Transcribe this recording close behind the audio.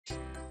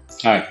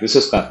Hi, this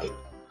is Karthik.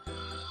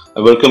 I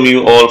welcome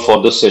you all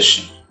for this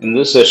session. In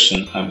this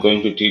session, I'm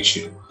going to teach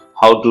you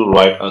how to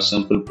write a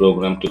simple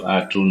program to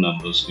add two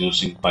numbers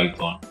using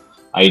Python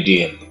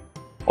ideally.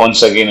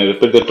 Once again, I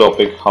repeat the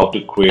topic how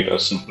to create a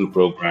simple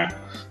program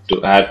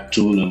to add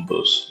two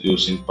numbers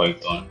using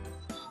Python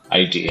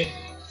IDLE.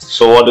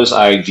 So, what is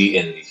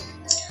IDLE?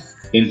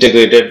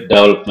 Integrated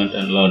Development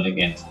and Learning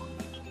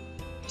Environment.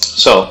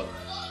 So,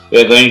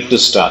 we are going to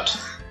start.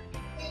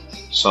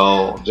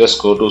 So,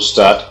 just go to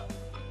Start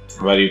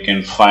where you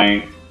can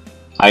find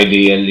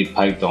IDLE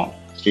Python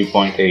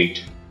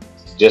 3.8.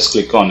 Just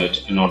click on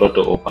it in order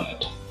to open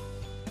it.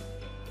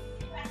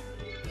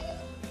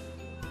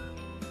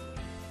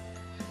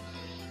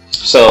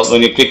 So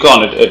when you click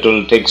on it, it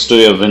will take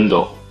to a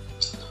window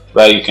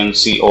where you can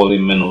see all the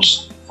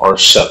menus or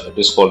shell. It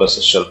is called as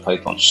a shell,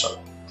 Python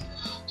shell.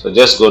 So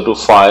just go to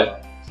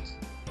File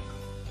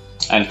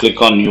and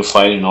click on New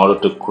File in order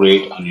to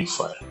create a new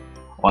file.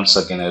 Once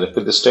again, I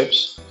repeat the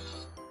steps.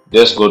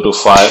 Just go to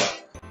File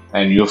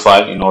and New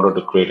File in order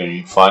to create a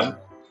new file.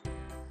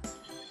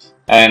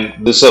 And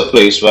this is a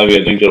place where we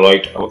are going to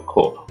write our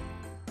code.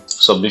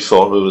 So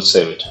before we will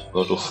save it,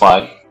 go to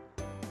File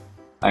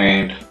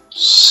and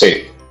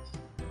Save.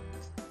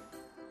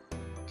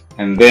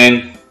 And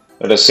then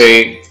let us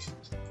say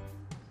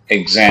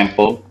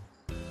example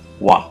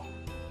 1.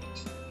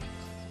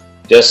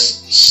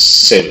 Just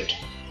save it.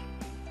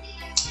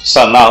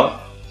 So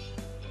now,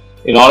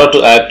 in order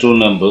to add two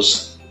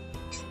numbers,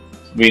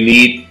 we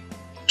need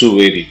two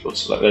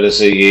variables. Like let us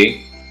say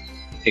a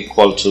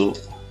equal to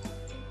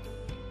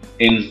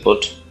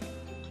input.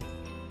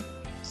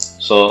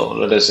 So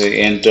let us say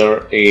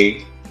enter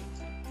a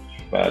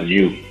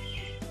value,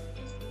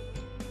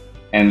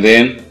 and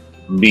then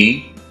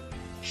b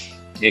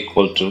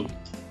equal to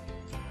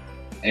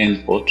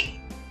input,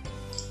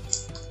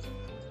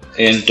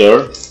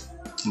 enter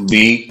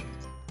b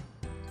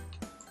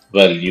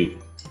value.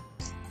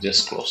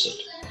 Just close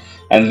it,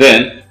 and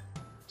then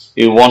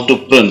you want to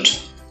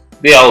print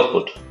the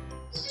output.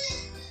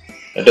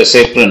 Let us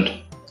say print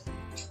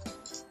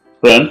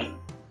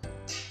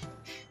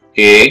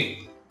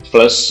a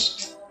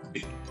plus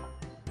b.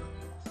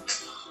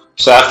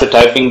 So after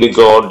typing the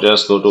code,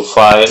 just go to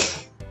File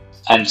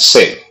and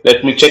Save.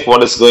 Let me check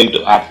what is going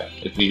to happen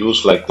if we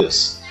use like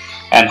this.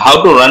 And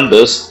how to run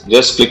this,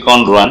 just click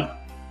on Run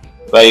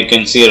where you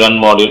can see Run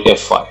Module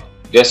F5.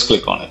 Just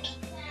click on it.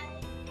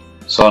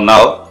 So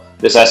now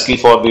this asking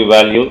for the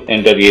value,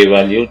 enter a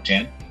value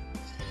 10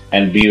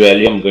 and b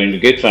value I'm going to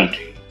get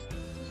 20.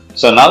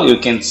 So now you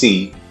can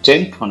see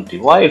 10, 20.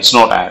 Why it's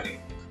not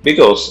adding?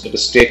 Because it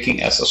is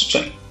taking as a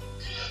string.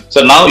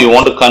 So now you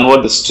want to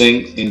convert the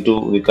string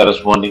into the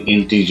corresponding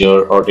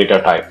integer or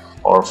data type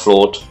or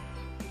float,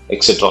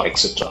 etc,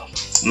 etc.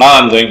 Now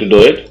I'm going to do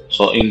it.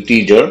 So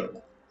integer,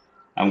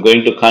 I'm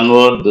going to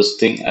convert this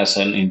thing as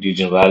an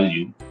integer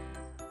value,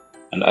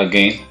 and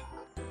again,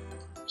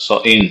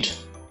 so int,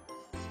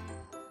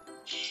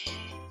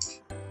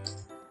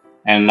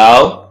 and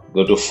now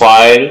go to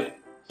File,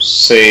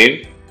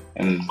 Save,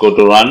 and go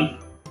to Run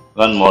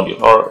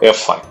Module or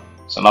F5.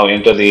 So now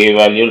enter the a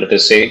value, let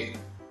us say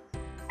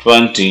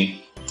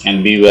 20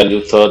 and b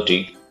value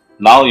 30.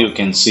 Now you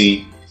can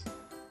see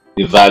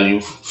the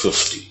value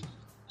 50.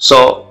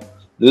 So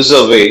this is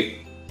a way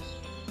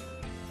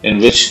in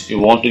which you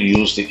want to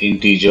use the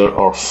integer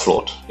or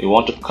float. You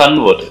want to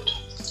convert it.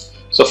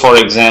 So for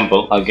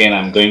example, again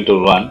I'm going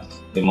to run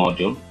the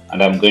module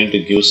and I'm going to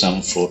give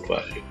some float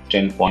value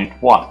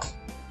 10.1.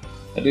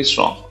 That is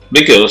wrong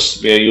because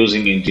we are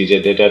using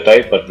integer data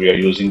type, but we are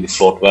using the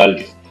float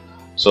value.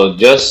 So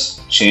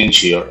just change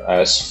here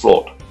as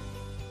float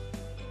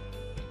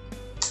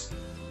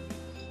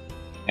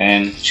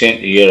and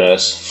change here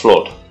as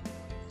float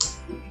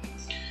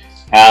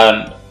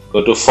and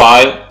go to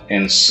File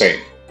and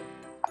Save.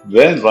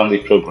 Then run the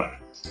program.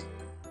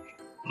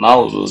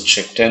 Now we'll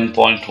check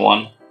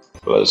 10.1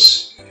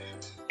 plus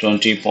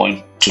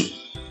 20.2.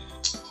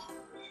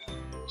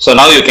 So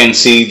now you can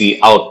see the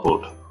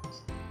output.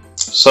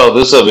 So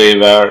this is a way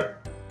where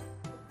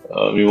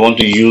we want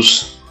to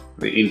use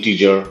the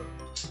integer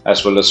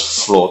as well as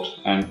float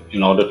and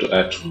in order to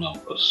add two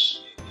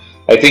numbers.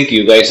 I think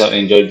you guys have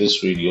enjoyed this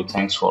video.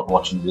 Thanks for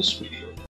watching this video.